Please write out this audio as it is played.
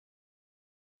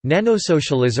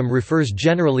Nanosocialism refers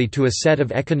generally to a set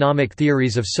of economic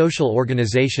theories of social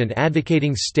organization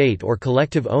advocating state or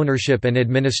collective ownership and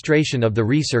administration of the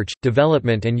research,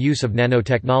 development and use of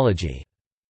nanotechnology.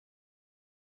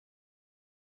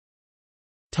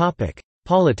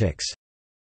 Politics.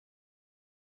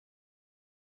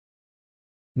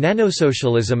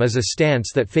 Nanosocialism is a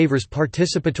stance that favors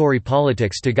participatory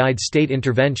politics to guide state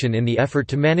intervention in the effort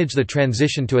to manage the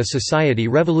transition to a society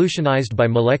revolutionized by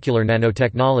molecular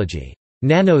nanotechnology.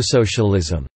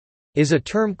 Nanosocialism is a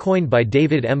term coined by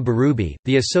David M. Berube,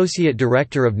 the Associate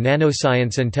Director of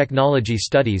Nanoscience and Technology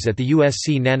Studies at the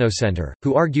USC Nanocenter,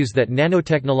 who argues that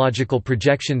nanotechnological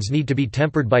projections need to be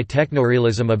tempered by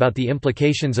technorealism about the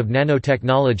implications of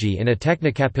nanotechnology in a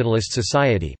technocapitalist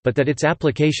society, but that its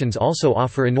applications also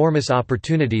offer enormous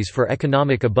opportunities for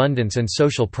economic abundance and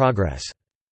social progress.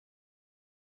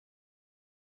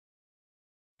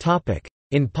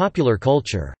 In popular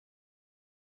culture.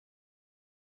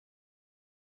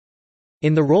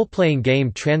 In the role-playing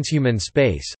game Transhuman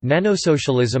Space,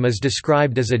 nanosocialism is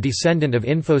described as a descendant of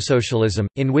infosocialism,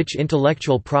 in which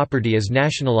intellectual property is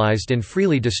nationalized and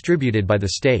freely distributed by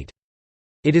the state.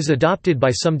 It is adopted by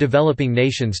some developing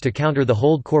nations to counter the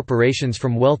hold corporations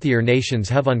from wealthier nations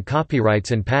have on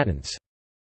copyrights and patents.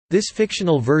 This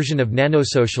fictional version of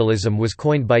nanosocialism was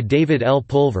coined by David L.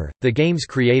 Pulver, the game's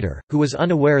creator, who was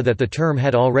unaware that the term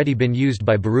had already been used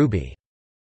by Berube.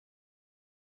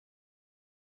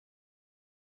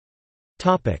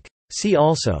 See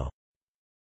also: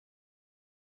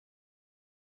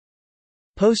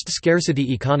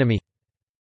 Post-scarcity economy.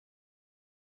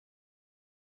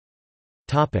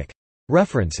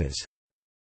 References